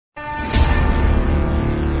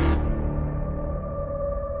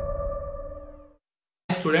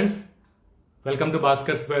students, welcome to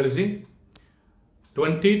Bhaskars Biology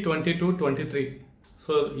 2022-23.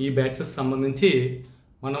 So ఈ batches సంబంధించి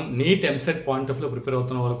మనం నీట్ ఎంసెట్ పాయింట్ ఆఫ్ లో ప్రిపేర్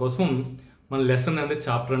అవుతున్న వాళ్ళ కోసం మన లెసన్ అనేది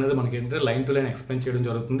చాప్టర్ అనేది మనకి ఏంటంటే లైన్ టు లైన్ ఎక్స్ప్లెయిన్ చేయడం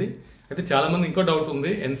జరుగుతుంది. అయితే చాలా మంది ఇంకో డౌట్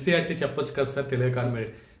ఉంది, ఎన్సీఆర్టీ చెప్పొచ్చు కదా సార్ తెలుగు అకాడమీ.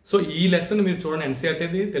 సో ఈ లెసన్ మీరు చూడండి,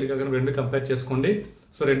 ఎన్సీఆర్టీది తెలుగు అకాడమీ రెండు కంపేర్ చేసుకోండి.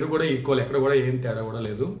 సో రెండు కూడా ఈక్వల్, ఎక్కడ కూడా ఏం తేడా కూడా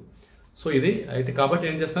లేదు. సో ఇది అయితే కాబట్టి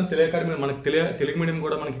ఏం చేస్తాను, తెలుగు అకాడమీ మనకి తెలుగు మీడియం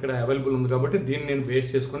కూడా మనకి ఇక్కడ అవైలబుల్ ఉంది కాబట్టి దీన్ని నేను బేస్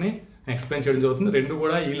చేసుకుని ఎక్స్ప్లెయిన్ చేయడం జరుగుతుంది. రెండు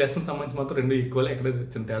కూడా ఈ లెసన్ సంబంధించి మాత్రం రెండు ఈక్వల్, ఎక్కడ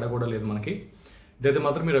చిన్న తేడా కూడా లేదు మనకి. ఇదైతే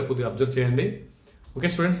మాత్రం మీరు కొద్దిగా అబ్జర్వ్ చేయండి. ఓకే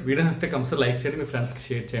స్టూడెంట్స్, వీడియో నచ్చితే కంపల్సరీ లైక్ చేయండి, మీ ఫ్రెండ్స్కి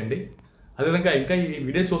షేర్ చేయండి. అదేవిధంగా ఇంకా ఈ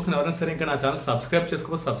వీడియో చూస్తున్న ఎవరైనా సరే ఇంకా నా ఛానల్ సబ్స్క్రైబ్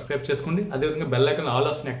చేసుకోవచ్చు, సబ్స్క్రైబ్ చేసుకోండి. అదేవిధంగా bell icon all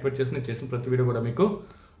option activate చేసి నేను చేసిన ప్రతి వీడియో కూడా మీకు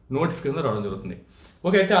నోటిఫికేషన్ రావడం జరుగుతుంది.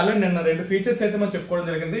 ఓకే, అయితే ఆల్రెడీ నిన్న రెండు ఫీచర్స్ అయితే మనం చెప్పుకోవడం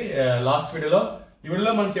జరిగింది లాస్ట్ వీడియోలో. ఈ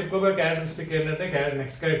వీడియోలో మనం చెప్పుకోబోయే క్యారెక్టరిస్టిక్ ఏంటంటే,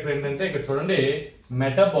 నెక్స్ట్ క్యారెక్టర్ ఏంటంటే ఇక్కడ చూడండి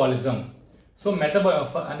మెటబాలిజం. సో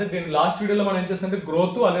అంటే దీని లాస్ట్ వీడియోలో మనం ఏం చేస్తామంటే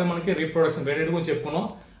గ్రోత్ అలాగే మనకి రీప్రొడక్షన్ రెండింటి గురించి చెప్పుకున్నాం.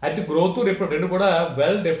 అయితే గ్రోత్ రీప్రొడక్షన్ రెండు కూడా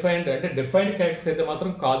వెల్ డిఫైన్డ్, అంటే డిఫైన్డ్ క్యారెక్టర్స్ అయితే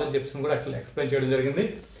మాత్రం కాదని చెప్పి కూడా యాక్చువల్ ఎక్స్ప్లెయిన్ చేయడం జరిగింది.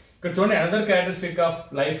 ఇక్కడ చూడండి another characteristic of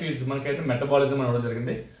life is మనకైతే మెటబాలిజం అనడం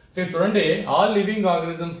జరిగింది. ఇక్కడ చూడండి all living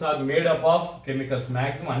organisms are made up of chemicals.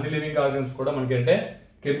 Maximum అన్ని లివింగ్ ఆర్గానిజమ్స్ కూడా మనకి అంటే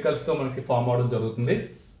కెమికల్స్ తో మనకి ఫామ్ అవడం జరుగుతుంది.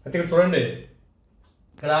 అయితే ఇక్కడ చూడండి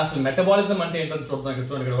ఇక్కడ అసలు మెటబాలిజం అంటే ఏంటో చూద్దాం. ఇక్కడ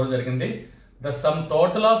చూడండి ఇక్కడ కూడా జరిగింది, the sum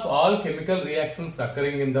total of all chemical reactions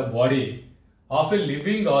occurring in the body of a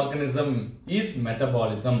living organism is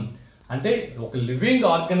metabolism. అంటే ఒక లివింగ్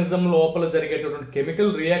ఆర్గానిజం లోపల జరిగేటటువంటి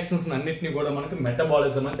కెమికల్ రియాక్షన్స్ అన్నింటినీ కూడా మనకి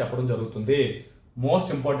మెటబాలిజం అని చెప్పడం జరుగుతుంది. మోస్ట్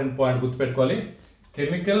ఇంపార్టెంట్ పాయింట్ గుర్తుపెట్టుకోవాలి,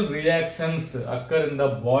 chemical reactions అక్కర్ in the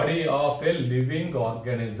body of a living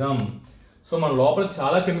organism. So మన లోపల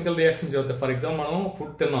చాలా కెమికల్ రియాక్షన్స్ జరుగుతాయి. ఫర్ ఎగ్జాంపుల్ మనం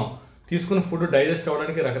ఫుడ్ తిన్నాం, తీసుకున్న ఫుడ్ డైజెస్ట్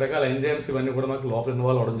అవ్వడానికి రకరకాల ఎంజైమ్స్ ఇవన్నీ కూడా మనకి లోపల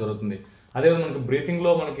ఇన్వాల్వ్ అవడం జరుగుతుంది. అదే మనకి బ్రీతింగ్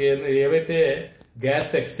లో మనకి ఏవైతే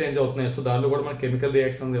గ్యాస్ ఎక్స్చేంజ్ అవుతున్నాయో సో దాంట్లో కూడా మనకి కెమికల్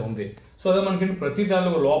రియాక్షన్ ఉంది. సో అదే మనకి ప్రతి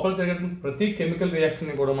దానిలో లోపల జరిగే ప్రతి కెమికల్ రియాక్షన్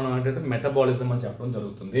ని కూడా మనం ఏంటంటే మెటబాలిజం అని చెప్పడం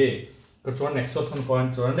జరుగుతుంది. ఇక్కడ చూడండి నెక్స్ట్ వస్తున్న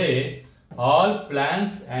పాయింట్ చూడండి, ఆల్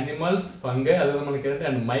ప్లాంట్స్, యానిమల్స్, ఫంగై అదే మనకి ఏంటంటే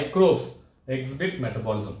and microbes exhibit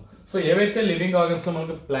metabolism. So ఏవైతే లివింగ్ ఆర్గన్స్ లో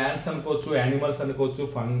మనకి ప్లాంట్స్ అనుకోవచ్చు, యానిమల్స్ అనుకోవచ్చు,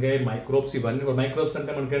 ఫంగై, మైక్రోబ్స్, ఇవన్నీ కూడా మైక్రోబ్స్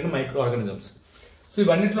అంటే మనకి మైక్రో ఆర్గానిజమ్స్. సో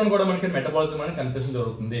ఇవన్నిట్లో కూడా మనకి మెటబాలిజం అనేది కనిపించడం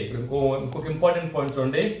జరుగుతుంది. ఇక్కడ ఇంకొక ఇంపార్టెంట్ పాయింట్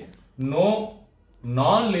చూడండి, no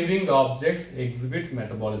non living objects exhibit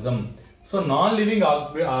metabolism. So non living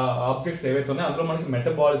objects ఏవైతే ఉన్నాయో అందులో మనకి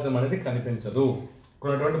మెటబాలిజం అనేది కనిపించదు.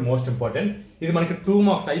 ఇక్కడ మోస్ట్ ఇంపార్టెంట్, ఇది మనకి 2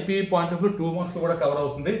 marks IP point of view 2 marks కూడా కవర్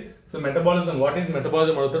అవుతుంది. So metabolism, what is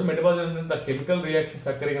metabolism అడుగుతారు. Metabolism the chemical reactions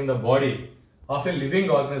occurring in the body of a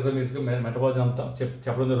living organism is metabolism అంతా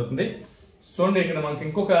చెప్పడం జరుగుతుంది. చూడండి ఇక్కడ మనకి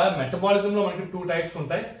ఇంకొక మెటబాలిజం లో మనకి 2 టైప్స్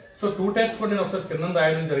ఉంటాయి. సో 2 టైప్స్ కూడా నేను ఒకసారి కింద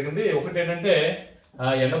రాయడం జరిగింది. ఒకటి ఏంటంటే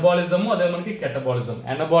ఎనబాలిజం, అదే మనకి కెటబాలిజం.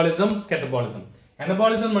 Anabolism, catabolism.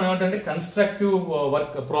 ఎనబాలిజం మనం ఏమంటే కన్స్ట్రక్టివ్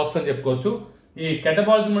వర్క్ ప్రాసెస్ అని చెప్పుకోవచ్చు. ఈ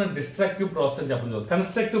కెటబాలిజం మనం డిస్ట్రక్టివ్ ప్రాసెస్ అని చెప్పడం జరుగుతుంది.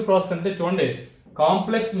 కన్స్ట్రక్టివ్ ప్రాసెస్ అంటే చూడండి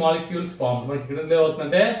కాంప్లెక్స్ మాలిక్యూల్స్ ఫామ్. మనకి ఇక్కడ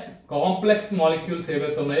ఏమవుతుందంటే కాంప్లెక్స్ మాలిక్యూల్స్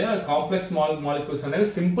ఏవైతే ఉన్నాయో కాంప్లెక్స్ మాలిక్యూల్స్ అనేవి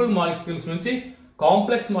సింపుల్ మాలిక్యూల్స్ నుంచి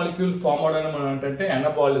కాంప్లెక్స్ మాలిక్యూల్ ఫామ్ అవడానికి మనం ఏంటంటే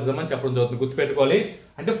ఎనబాలిజం అని చెప్పడం జరుగుతుంది. గుర్తుపెట్టుకోవాలి,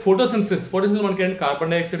 అంటే ఫోటోసింథసిస్ మనకి ఏంటి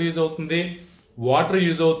కార్బన్ డైఆక్సైడ్ యూజ్ అవుతుంది, వాటర్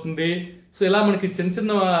యూజ్ అవుతుంది. సో ఇలా మనకి చిన్న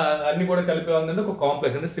చిన్న అన్ని కూడా కలిపి ఉందంటే ఒక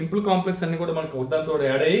కాంప్లెక్స్, అంటే సింపుల్ కాంప్లెక్స్ అన్ని కూడా మనకి ఉద్దాంతో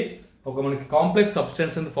యాడ్ అయ్యి ఒక మనకి కాంప్లెక్స్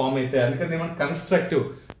సబ్స్టెన్స్ అనేది ఫామ్ అయితే అందుకని మనకి కన్స్ట్రక్టివ్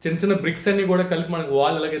చిన్న చిన్న బ్రిక్స్ అన్ని కూడా కలిపి మనకి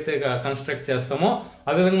వాల్ ఎలాగైతే కన్స్ట్రక్ట్ చేస్తామో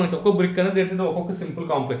అదేవిధంగా మనకి ఒక్కొక్క బ్రిక్ అనేది ఏంటంటే ఒక్కొక్క సింపుల్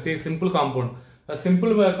కాంప్లెక్స్. ఈ సింపుల్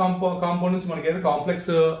కాంపౌండ్ నుంచి మనకి ఏదో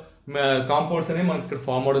కాంప్లెక్స్ కాంపౌండ్స్ అనేవి మనకి ఇక్కడ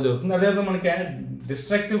ఫామ్ అవడం జరుగుతుంది. అదేవిధంగా మనకి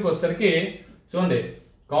డిస్ట్రక్టివ్ వచ్చేసరికి చూడండి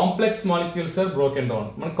complex molecules are broken down.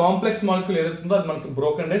 మన కాంప్లెక్స్ మాలిక్యూల్ ఏదైతుందో అది మనకి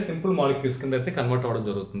బ్రోకెన్ అయ్యి సింపుల్ మాలిక్యూల్స్ కింద అయితే కన్వర్ట్ అవ్వడం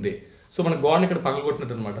జరుగుతుంది. సో మన గోడని ఇక్కడ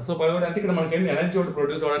పగలగొట్టినట్టు అనమాట. సో పగలగొట్టి ఇక్కడ మనకి ఏంటి ఎనర్జీ ఒకటి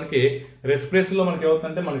ప్రొడ్యూస్ అవడానికి రెస్పిరేషన్ లో మనకి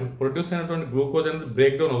ఏమవుతుందంటే మనకి ప్రొడ్యూస్ అయినటువంటి గ్లూకోజ్ అనేది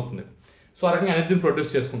బ్రేక్ డౌన్ అవుతుంది. సో ఆ రకంగా ఎనర్జీని ప్రొడ్యూస్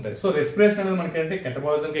చేసుకుంటాయి. సో రెస్పిరేషన్ అనేది మనకి అంటే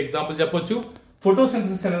కెటబాలిజం కి ఎగ్జాంపుల్ చెప్పొచ్చు,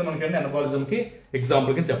 ఫోటోసింథసిస్ అనేది మనకి అంటే ఎనబాలిజం కి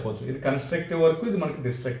ఎగ్జాంపుల్ కి చెప్పొచ్చు. ఇది కన్స్ట్రక్టివ్ వర్క్, ఇది మనకి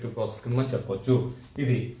డిస్ట్రక్టివ్ ప్రాసెస్ కింద మనం చెప్పొచ్చు.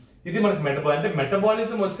 ఇది మనకి అంటే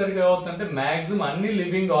మెటబాలిజం వచ్చేసరికి ఏమవుతుందంటే మాక్సిమం అన్ని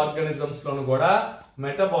లివింగ్ ఆర్గానిజమ్స్ లోను కూడా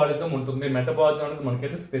మెటబాలిజం ఉంటుంది. మెటబాలిజం అనేది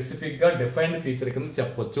మనకైతే స్పెసిఫిక్ గా డిఫైన్డ్ ఫీచర్ కింద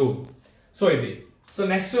చెప్పొచ్చు. సో సో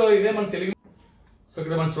నెక్స్ట్ ఇదే మన తెలుగు. సో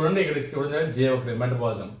ఇక్కడ మనం చూడండి, ఇక్కడ చూడండి జీవక్రియలు,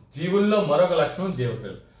 మెటబాలిజం. జీవుల్లో మరొక లక్షణం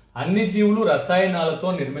జీవక్రియలు. అన్ని జీవులు రసాయనాలతో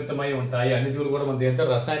నిర్మితమై ఉంటాయి. అన్ని జీవులు కూడా మన దేంతో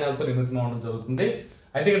రసాయనాలతో నిర్మితం అవడం జరుగుతుంది.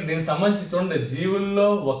 అయితే ఇక్కడ దీనికి సంబంధించి చూడండి జీవుల్లో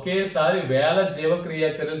ఒకేసారి వేల జీవక్రియ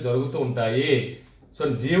చర్యలు జరుగుతూ ఉంటాయి. సో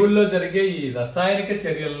జీవుల్లో జరిగే ఈ రసాయనిక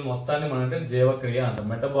చర్యలను మొత్తాన్ని మనం అంటే జీవక్రియ అంటాం.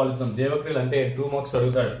 మెటబాలిజం జీవక్రియలు అంటే 2 మార్క్స్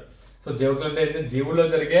అడుగుతాడు. సో జీవక్రియ అంటే ఏంటి? జీవుల్లో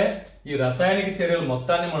జరిగే ఈ రసాయనిక చర్యలు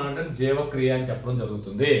మొత్తాన్ని మనం అంటే జీవక్రియ అని చెప్పడం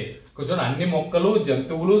జరుగుతుంది. కొంచెం అన్ని మొక్కలు,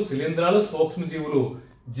 జంతువులు, శిలీంధ్రాలు, సూక్ష్మజీవులు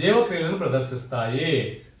జీవక్రియలను ప్రదర్శిస్తాయి.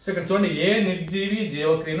 సో ఇక్కడ చూడండి, ఏ నిర్జీవి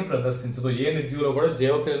జీవక్రియను ప్రదర్శించదు. ఏ నిర్జీవిలో కూడా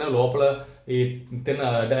జీవక్రియను లోపల ఈ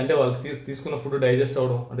అంటే వాళ్ళు తీసుకున్న ఫుడ్ డైజెస్ట్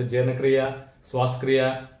అవడం, అంటే జీర్ణక్రియ, శ్వాసక్రియ,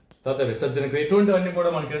 తర్వాత విసర్జన క్రియ, ఇటువంటివన్నీ కూడా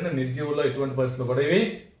మనకి ఏంటంటే నిర్జీవుల్లో ఎటువంటి పరిస్థితులు కూడా ఇవి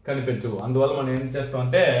కనిపించవు. అందువల్ల మనం ఏం చేస్తాం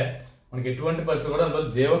అంటే మనకి ఎటువంటి పరిస్థితులు కూడా అందువల్ల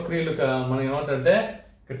జీవక్రియలు మనం ఏమంటే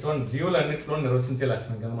ఇక్కడ చూడండి, జీవులన్నింటిలో నిర్వచించే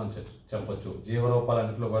లక్షణం కింద మనం చెప్పొచ్చు.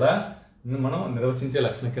 జీవరూపాలన్నింటిలో కూడా మనం నిర్వచించే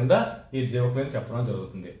లక్షణం కింద ఈ జీవక్రియను చెప్పడం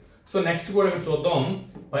జరుగుతుంది. సో నెక్స్ట్ కూడా ఇక్కడ చూద్దాం,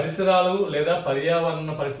 పరిసరాలు లేదా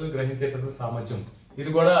పర్యావరణ పరిస్థితులు గ్రహించేటటువంటి సామర్థ్యం.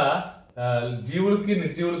 ఇది కూడా జీవులకి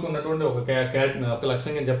నిర్జీవులకు ఉన్నటువంటి ఒక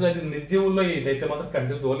లక్షణం అని చెప్పలేదు. అది నిర్జీవుల్లో ఇదైతే మాత్రం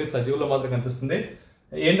కనిపిస్తుంది, ఓన్లీ సజీవుల్లో మాత్రం కనిపిస్తుంది.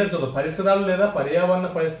 ఏంటంటే చూద్దాం, పరిసరాలు లేదా పర్యావరణ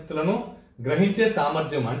పరిస్థితులను గ్రహించే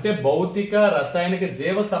సామర్థ్యం అంటే భౌతిక, రసాయనిక,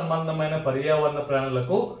 జీవ సంబంధమైన పర్యావరణ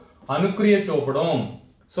ప్రాణులకు అనుక్రియ చూపడం.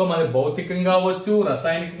 సో మరి భౌతికంగా కావచ్చు,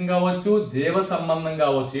 రసాయనికంగా కావచ్చు, జీవ సంబంధం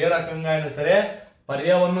కావచ్చు, ఏ రకంగా అయినా సరే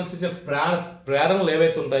పర్యావరణం చూసే ప్రేరణలు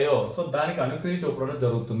ఏవైతే ఉంటాయో సో దానికి అనుక్రియ చూపడం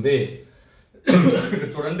జరుగుతుంది.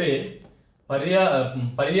 చూడండి,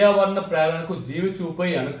 పర్యావరణ ప్రేరణకు జీవి చూపే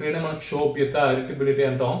అనుక్రియనే మనం క్షోభ్యత, ఇరిటబిలిటీ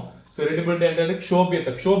అంటాం. సో ఇరిటబిలిటీ అంటే క్షోభ్యత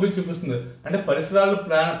చూపిస్తుంది, అంటే పరిసరాల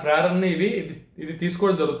ప్రేరణని ఇది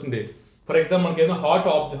తీసుకోవడం జరుగుతుంది. ఫర్ ఎగ్జాంపుల్ మనకి ఏదైనా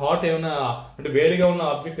హాట్ ఏమైనా అంటే వేడిగా ఉన్న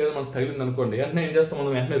ఆబ్జెక్ట్ ఏదైనా మనకు తగిలింది అనుకోండి, వెంటనే ఏం చేస్తాం,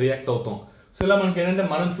 మనం వెంటనే రియాక్ట్ అవుతాం. సో ఇలా మనకి ఏంటంటే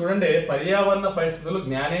మనం చూడండి, పర్యావరణ పరిస్థితులు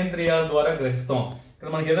జ్ఞానేంద్రియాల ద్వారా గ్రహిస్తాం. ఇక్కడ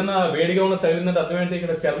మనకి ఏదైనా వేడిగా ఉన్న తగిలిందంటే అర్థం ఏంటి,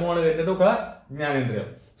 ఇక్కడ చర్మం అనేది ఏంటంటే ఒక జ్ఞానేంద్రియం.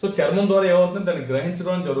 సో చర్మం ద్వారా ఏమవుతుంది, దాన్ని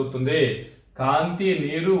గ్రహించడం జరుగుతుంది. కాంతి,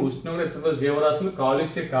 నీరు, ఉష్ణోగ్రత, జీవరాశులు,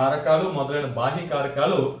 కాలుష్య కారకాలు మొదలైన బాహ్య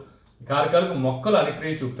కారకాలకు మొక్కలు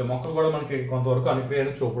అనుక్రియ చూపుతాయి. మొక్కలు కూడా మనకి కొంతవరకు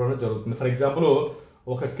అనుక్రియను చూపడం జరుగుతుంది. ఫర్ ఎగ్జాంపుల్,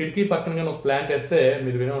 ఒక కిటికీ పక్కన కానీ ఒక ప్లాంట్ వేస్తే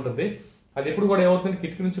మీరు వినే ఉంటుంది, అది ఎప్పుడు కూడా ఏమవుతుంది,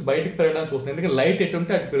 కిటికీ నుంచి బయటికి పెరగడానికి చూస్తుంది. ఎందుకంటే లైట్ ఎటు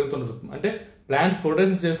ఉంటే అటు పెరుగుతుంటుంది. అంటే ప్లాంట్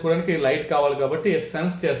ఫోటోసిస్ చేసుకోవడానికి లైట్ కావాలి కాబట్టి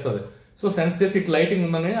సెన్స్ చేస్తుంది. సో సెన్స్ చేసి ఇటు లైటింగ్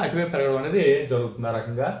ఉందని అటువైపు పెరగడం అనేది జరుగుతుంది. ఆ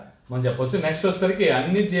రకంగా మనం చెప్పొచ్చు. నెక్స్ట్ వచ్చేసరికి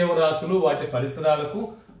అన్ని జీవరాశులు వాటి పరిసరాలకు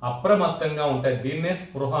అప్రమత్తంగా ఉంటాయి. దీన్నే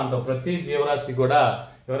స్పృహ అంటాం. ప్రతి జీవరాశి కూడా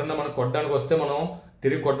ఎవరైనా మనం కొట్టడానికి వస్తే మనం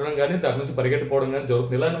తిరిగి కొట్టడం కానీ దాని నుంచి పరిగెట్టిపోవడం కానీ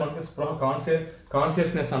జరుగుతుంది. ఇలాంటి మనకి స్పృహ,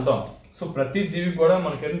 కాన్షియస్నెస్ అంటాం. సో ప్రతి జీవి కూడా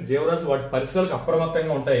మనకి జీవరాశి వాటి పరిసరాలకు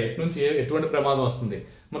అప్రమత్తంగా ఉంటాయి. ఎటు నుంచి ఎటువంటి ప్రమాదం వస్తుంది,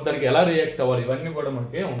 మనం దానికి ఎలా రియాక్ట్ అవ్వాలి, ఇవన్నీ కూడా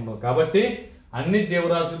మనకి ఉండవు. కాబట్టి అన్ని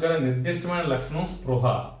జీవరాశుల గల నిర్దిష్టమైన లక్షణం స్పృహ.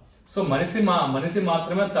 సో మనిషి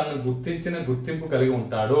మాత్రమే తనను గుర్తించిన గుర్తింపు కలిగి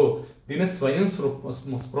ఉంటాడు. దీన్ని స్వయం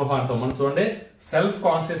స్పృహ అంటాం. మనం చూడండి, సెల్ఫ్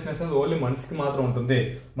కాన్షియస్నెస్ అనేది ఓన్లీ మనిషికి మాత్రం ఉంటుంది.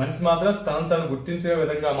 మనిషి మాత్రం తను గుర్తించే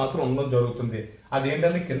విధంగా మాత్రం ఉండడం జరుగుతుంది. అది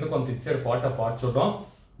ఏంటంటే కింద కొంత ఇచ్చాడు పాట చూద్దాం.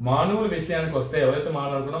 మానవుల విషయానికి వస్తే, ఎవరైతే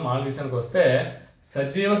మాట్లాడుకున్నా మానవుల విషయానికి వస్తే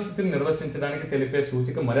సజీవ స్థితిని నిర్వచించడానికి తెలిపే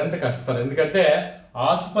సూచిక మరింత కష్టతరం. ఎందుకంటే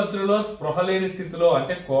ఆసుపత్రిలో స్పృహ లేని స్థితిలో,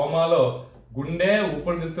 అంటే కోమాలో గుండె,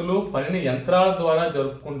 ఊపిరితిత్తులు పనిని యంత్రాల ద్వారా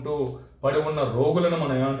జరుపుకుంటూ పడి ఉన్న రోగులను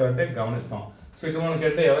మనం ఏమంటారంటే గమనిస్తాం. సో ఇటు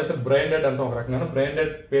మనకైతే ఎవరైతే బ్రెయిన్ డెడ్ అంటాం, ఒక రకంగా బ్రెయిన్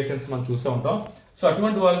డెడ్ పేషెంట్స్ మనం చూస్తూ ఉంటాం. సో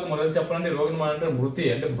అటువంటి వాళ్ళకి మొదలు చెప్పాలంటే రోగిని మనం అంటే మృతి,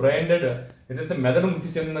 అంటే బ్రెయిన్ డెడ్ ఏదైతే మెదడు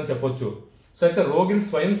మృతి చెందిందని చెప్పొచ్చు. సో అయితే రోగిని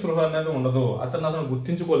స్వయం స్పృహ అనేది ఉండదు, అతను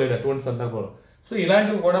గుర్తించుకోలేడు అటువంటి సందర్భంలో. సో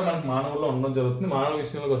ఇలాంటివి కూడా మనకి మానవుల్లో ఉండడం జరుగుతుంది. మానవ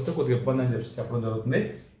విషయంలోకి వస్తే కొద్దిగా ఇబ్బంది అని చెప్పడం జరుగుతుంది.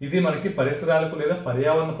 ఇది మనకి పరిసరాలకు లేదా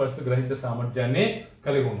పర్యావరణ పరిస్థితులు గ్రహించే సామర్థ్యాన్ని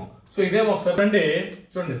కలిగి ఉన్నాం. సో ఇదే ఒకసారి అంటే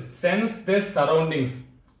చూడండి, sense there surroundings.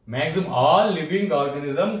 Maximum all living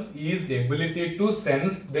organisms is ability to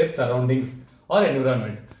sense there surroundings or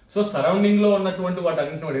environment. So surrounding లో ఉన్నటువంటి వాటి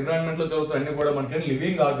అన్నింటి ఎన్విరాన్మెంట్ లో జరుగుతున్న అన్ని కూడా మనకి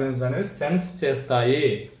లివింగ్ ఆర్గానిజమ్స్ అనేవి సెన్స్ చేస్తాయి,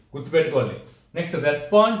 గుర్తుపెట్టుకోవాలి. Next,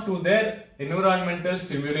 respond to their environmental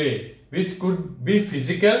స్టిమ్యులీ which could be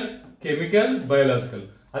physical, chemical, biological.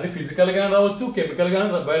 అది ఫిజికల్ గా రావచ్చు, కెమికల్ గా,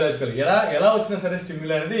 బయోలాజికల్, ఎలా వచ్చినా సరే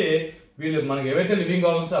స్టిమ్యులీ అనేది వీళ్ళు మనకి ఏవైతే లివింగ్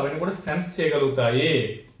ఆర్గానిజమ్స్ అవన్నీ కూడా సెన్స్ చేయగలుగుతాయి.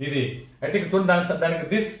 ఇది అయితే చూడండి, దానికి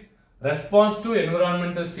this response to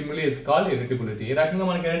environmental స్టిమ్యులీ is called irritability. ఈ రకంగా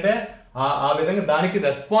మనకి ఏంటంటే ఆ విధంగా దానికి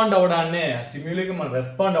రెస్పాండ్ అవడాన్ని, స్టిమ్యులీకి మనం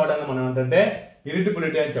రెస్పాండ్ అవడాన్ని మనం ఏంటంటే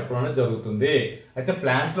ఇరిటబిలిటీ అని చెప్పడం అనేది జరుగుతుంది. అయితే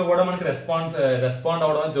ప్లాంట్స్ లో కూడా మనకి రెస్పాండ్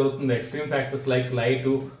అవడం అనేది జరుగుతుంది. Extreme factors like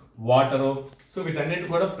light, water, so వీటన్నిటి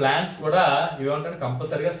కూడా ప్లాంట్స్ కూడా ఏమంటే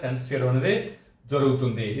కంపల్సరీగా సెన్స్ చేయడం అనేది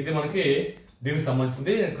జరుగుతుంది. ఇది మనకి దీనికి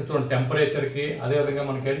సంబంధించింది. చూడండి, టెంపరేచర్ కి, అదేవిధంగా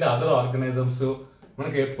మనకి ఏంటంటే అదర్ ఆర్గనైజమ్స్,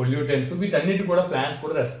 మనకి పొల్యూటెంట్స్, వీటన్నిటి కూడా ప్లాంట్స్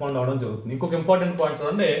కూడా రెస్పాండ్ అవడం జరుగుతుంది. ఇంకొక ఇంపార్టెంట్ పాయింట్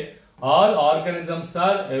చూడండి, all organisms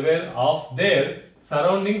are aware of their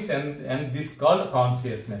surroundings and this called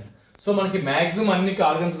consciousness. So మనకి మాక్సిమం అన్ని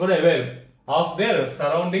ఆర్గన్స్ కూడా aware of their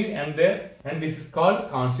surrounding and this is called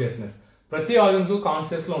consciousness. ప్రతి ఆర్గన్స్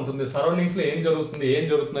కాన్షియస్ లో ఉంటుంది, సరౌండింగ్స్ లో ఏం జరుగుతుంది అని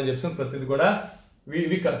చెప్పి ప్రతిది కూడా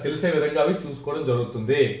ఇవి తెలిసే విధంగా అవి చూసుకోవడం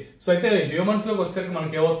జరుగుతుంది. సో అయితే హ్యూమన్స్ లోకి వచ్చేసరికి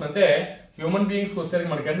మనకి ఏమవుతుందంటే హ్యూమన్ బీయింగ్స్ వచ్చేసరికి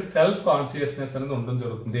మనకంటే సెల్ఫ్ కాన్షియస్నెస్ అనేది ఉండడం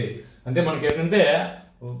జరుగుతుంది. అంటే మనకి ఏంటంటే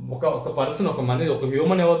ఒక పర్సన్ ఒక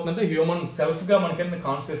హ్యూమన్ ఏమవుతుందంటే హ్యూమన్ సెల్ఫ్ గా మనకి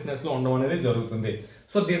కాన్షియస్నెస్ లో ఉండడం అనేది జరుగుతుంది.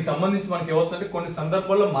 సో దీనికి సంబంధించి మనకి ఏమవుతుందంటే కొన్ని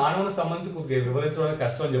సందర్భాల్లో మానవునికి సంబంధించి కొద్దిగా వివరించడం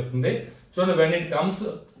కష్టం అని చెప్తుంది. చూడండి, when it comes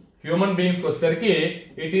human beings వచ్చేసరికి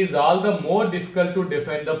it is all the more difficult to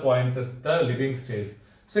define the point the living stage.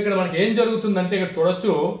 So ఇక్కడ మనకి ఏం జరుగుతుందంటే ఇక్కడ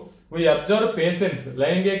చూడొచ్చు, we observe patients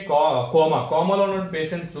lying a కోమాలో ఉన్న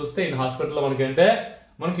పేషెంట్స్ చూస్తే ఇన్ హాస్పిటల్లో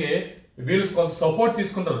మనకి వీళ్ళు కొంత సపోర్ట్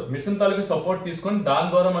తీసుకుంటారు, మిషన్ తాలూకు సపోర్ట్ తీసుకొని దాని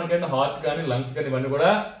ద్వారా మనకంటే హార్ట్ కానీ లంగ్స్ కానీ ఇవన్నీ కూడా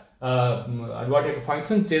వాటి యొక్క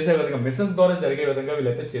ఫంక్షన్ చేసే విధంగా మిషన్స్ ద్వారా జరిగే విధంగా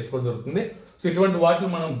వీళ్ళైతే చేసుకోవడం జరుగుతుంది. సో ఇటువంటి వాటిని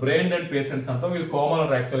మనం బ్రెయిన్ డెడ్ పేషెంట్స్ అంటాం, వీళ్ళు కోమాలో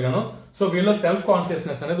యాక్చువల్ గాను. సో వీళ్ళు సెల్ఫ్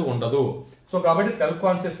కాన్షియస్నెస్ అనేది ఉండదు. సో కాబట్టి సెల్ఫ్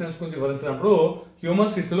కాన్షియస్నెస్ గురించి వివరించినప్పుడు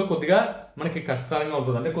హ్యూమన్స్ హిస్టరీలో కొద్దిగా మనకి కష్టతరంగా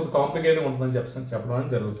ఉంటుంది, అంటే కొద్దిగా కాంప్లికేటెడ్ ఉంటుందని చెప్పడం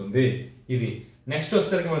అనేది జరుగుతుంది. ఇది నెక్స్ట్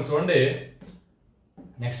వచ్చేసరికి మనం చూడండి,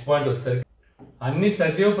 నెక్స్ట్ పాయింట్ వచ్చేసరికి అన్ని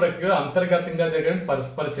సజీవ ప్రక్రియలు అంతర్గతంగా జరిగే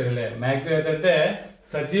పరస్పర చర్యలే. మ్యాక్సిమం ఏంటంటే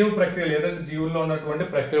సజీవ ప్రక్రియలు ఏదైతే జీవుల్లో ఉన్నటువంటి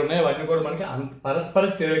ప్రక్రియలు ఉన్నాయో అవన్నీ కూడా మనకి పరస్పర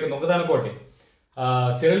చర్యల కింద ఒకదానికోటి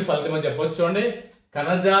చర్యలు ఫలితం అని చెప్పొచ్చు. చూడండి,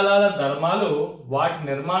 కణజాలాల ధర్మాలు వాటి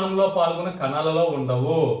నిర్మాణంలో పాల్గొన్న కణాలలో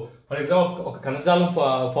ఉండవు. ఫర్ ఎగ్జాంపుల్ ఒక కణజాలం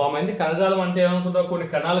ఫామ్ అయింది. కణజాలం అంటే ఏమనుకుంటాం, కొన్ని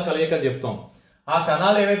కణాల కలయిక అని చెప్తాం. ఆ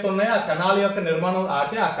కణాలు ఏవైతే ఉన్నాయో ఆ కణాల యొక్క నిర్మాణం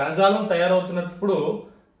అంటే ఆ కణజాలం తయారవుతున్నప్పుడు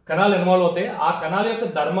కణాలు ఇన్వాల్వ్ అవుతాయి. ఆ కణాల యొక్క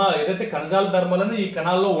ధర్మాలు ఏదైతే కణజాల ధర్మాలను ఈ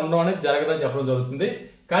కణాల్లో ఉండడం అనేది జరగదని చెప్పడం జరుగుతుంది.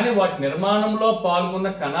 కానీ వాటి నిర్మాణంలో పాల్గొన్న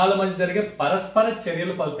కణాల మధ్య జరిగే పరస్పర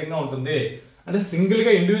చర్యల ఫలితంగా ఉంటుంది. అంటే సింగిల్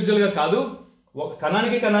గా ఇండివిజువల్ గా కాదు,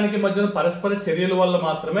 కణానికి మధ్యన పరస్పర చర్యల వల్ల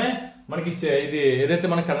మాత్రమే మనకి ఇది ఏదైతే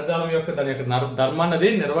మన కణజాలం యొక్క దాని యొక్క ధర్మాన్ని అది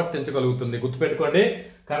నిర్వర్తించగలుగుతుంది. గుర్తుపెట్టుకోండి,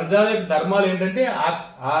 కణజాలం యొక్క ధర్మాలు ఏంటంటే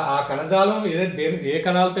ఆ కణజాలం ఏదైతే ఏ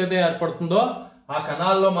కణాలతో అయితే ఏర్పడుతుందో ఆ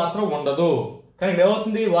కణాల్లో మాత్రం ఉండదు. కానీ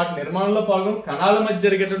ఏమవుతుంది, వాటి నిర్మాణంలో పాల్గొని కణాల మధ్య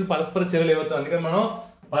జరిగేటువంటి పరస్పర చర్యలు ఏమవుతాయి, అందుకని మనం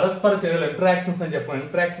పరస్పర చర్యలు ఇంటరాక్షన్స్ అని చెప్పాం,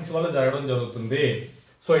 ఇంటరాక్షన్స్ వల్ల జరగడం జరుగుతుంది.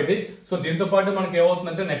 సో దీంతో పాటు మనకి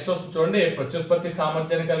ఏమవుతుందంటే నెక్స్ట్ వస్తుంది చూడండి, ప్రత్యుత్పత్తి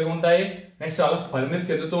సామర్థ్యాన్ని కలిగి ఉంటాయి. నెక్స్ట్ అలా పరిమితి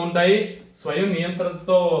చెందుతూ ఉంటాయి. స్వయం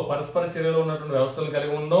నియంత్రణతో పరస్పర చర్యలు ఉన్నటువంటి వ్యవస్థలు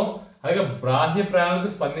కలిగి ఉండడం, అలాగే బాహ్య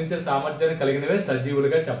ప్రాణులకు స్పందించే సామర్థ్యాన్ని కలిగినవే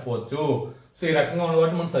సజీవులుగా చెప్పవచ్చు. సో ఈ రకంగా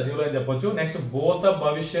ఉన్నవాటి మనం సజీవులు అని చెప్పొచ్చు. నెక్స్ట్ భూత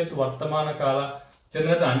భవిష్యత్ వర్తమాన కాల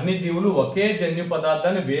చెందిన అన్ని జీవులు ఒకే జన్యు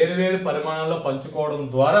పదార్థాన్ని వేరు వేరు పరిమాణాల్లో పంచుకోవడం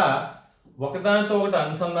ద్వారా ఒకదానితో ఒకటి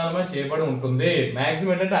అనుసంధానమై చేయబడి ఉంటుంది.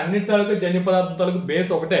 మాక్సిమం ఏంటంటే అన్ని తాలూకు జన్యు పదార్థం తాలూకు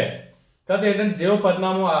బేస్ ఒకటే, కాకపోతే ఏంటంటే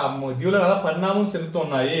జీవులు అలా పరిణామం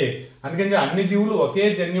చెందుతున్నాయి. అందుకని అన్ని జీవులు ఒకే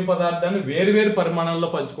జన్యు పదార్థాన్ని వేరు వేరు పరిమాణాల్లో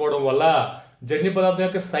పంచుకోవడం వల్ల జన్యు పదార్థం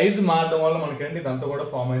యొక్క సైజు మారడం వల్ల మనకేంటి ఇదంతా కూడా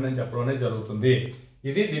ఫామ్ అయిందని చెప్పడం అనేది జరుగుతుంది.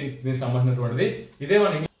 ఇది దీనికి సంబంధించినటువంటిది. ఇదే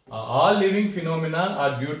మన all living phenomena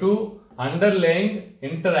are due to underlying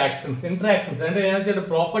interactions అంటే ఏమంటే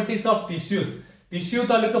properties of tissue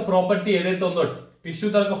taluka property ఏదైతే ఉందో, టిష్యూ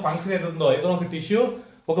తాలూకా ఫంక్షన్ ఏదైతే ఉందో, ఏదో ఒక టిష్యూ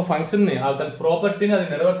ఒక ఫంక్షన్ ని దాని ప్రాపర్టీని అది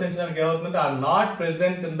నిర్వర్తించడానికి ఏమవుతుందంటే are not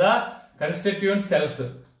present in the constituent cells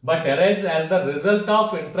but arise as the result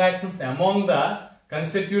of interactions among the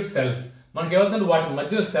constitute cells. మనకి ఏమవుతుంది, వాటి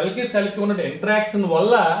మధ్యలో సెల్ కి ఉన్న ఇంటరాక్షన్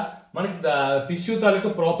వల్ల మనకి టిష్యూ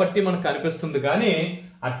తాలూకా ప్రాపర్టీ మనకు కనిపిస్తుంది, కానీ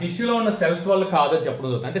ఆ టిష్యూలో ఉన్న సెల్స్ వల్ల కాదని చెప్పడం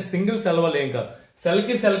జరుగుతుంది. అంటే సింగిల్ సెల్ వల్ల ఏం కాదు, సెల్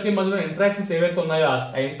కి మధ్యలో ఇంటరాక్షన్స్ ఏవైతే ఉన్నాయో ఆ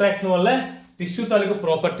ఇంటరాక్షన్ వల్ల టిష్యూ తాలూకు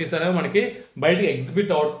ప్రాపర్టీస్ అనేవి మనకి బయటకి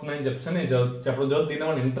ఎగ్జిబిట్ అవుతున్నాయని చెప్పడం జరుగుతుంది. దీన్ని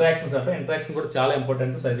మనం ఇంటరాక్షన్స్ అంటే ఇంటరాక్షన్ కూడా చాలా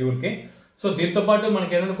ఇంపార్టెంట్ సజీవులకి. సో దీంతో పాటు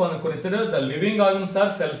మనకి ఏదైనా కొన్ని ఇచ్చారు, the living organs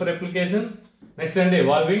are self replication, next అండి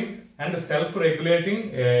evolving and self regulating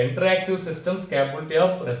interactive systems capability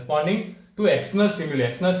of responding to external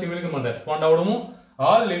స్టిమ్యులీ మనం respond అవడము.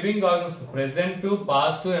 All living organisms present to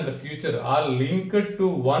past and future are linked to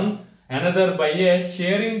one another by a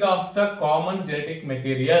sharing of the common genetic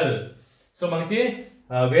material. So మనకి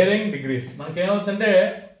wearing degrees మనకి ఏమవుతుందంటే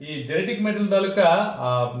ఈ genetic material తాలూకా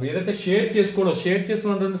ఏదైతే share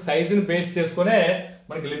చేసుకున్నటువంటి సైజుని base చేసుకునే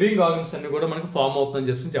మనకి లివింగ్ ఆర్గన్స్ అన్ని కూడా మనకి ఫామ్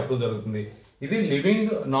అవుతుందని చెప్పడం జరుగుతుంది. ఇది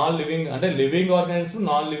non living organism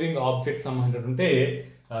non living objects సంబంధించినటువంటి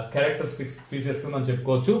క్యారెక్టరిస్టిక్స్ ఫీచర్స్ మనం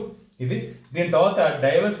చెప్పుకోవచ్చు. ఇది దీని తర్వాత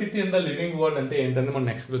diversity in the living world అంటే ఏంటంటే మనం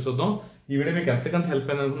నెక్స్ట్ వీడియో చూద్దాం. ఈ వీడియో మీకు ఎంతకంత హెల్ప్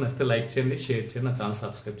అయినందుకు నచ్చితే లైక్ చేయండి, షేర్ చేయండి, నా ఛానల్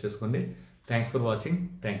సబ్స్క్రైబ్ చేసుకోండి. Thanks for watching.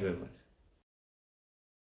 Thank you very much.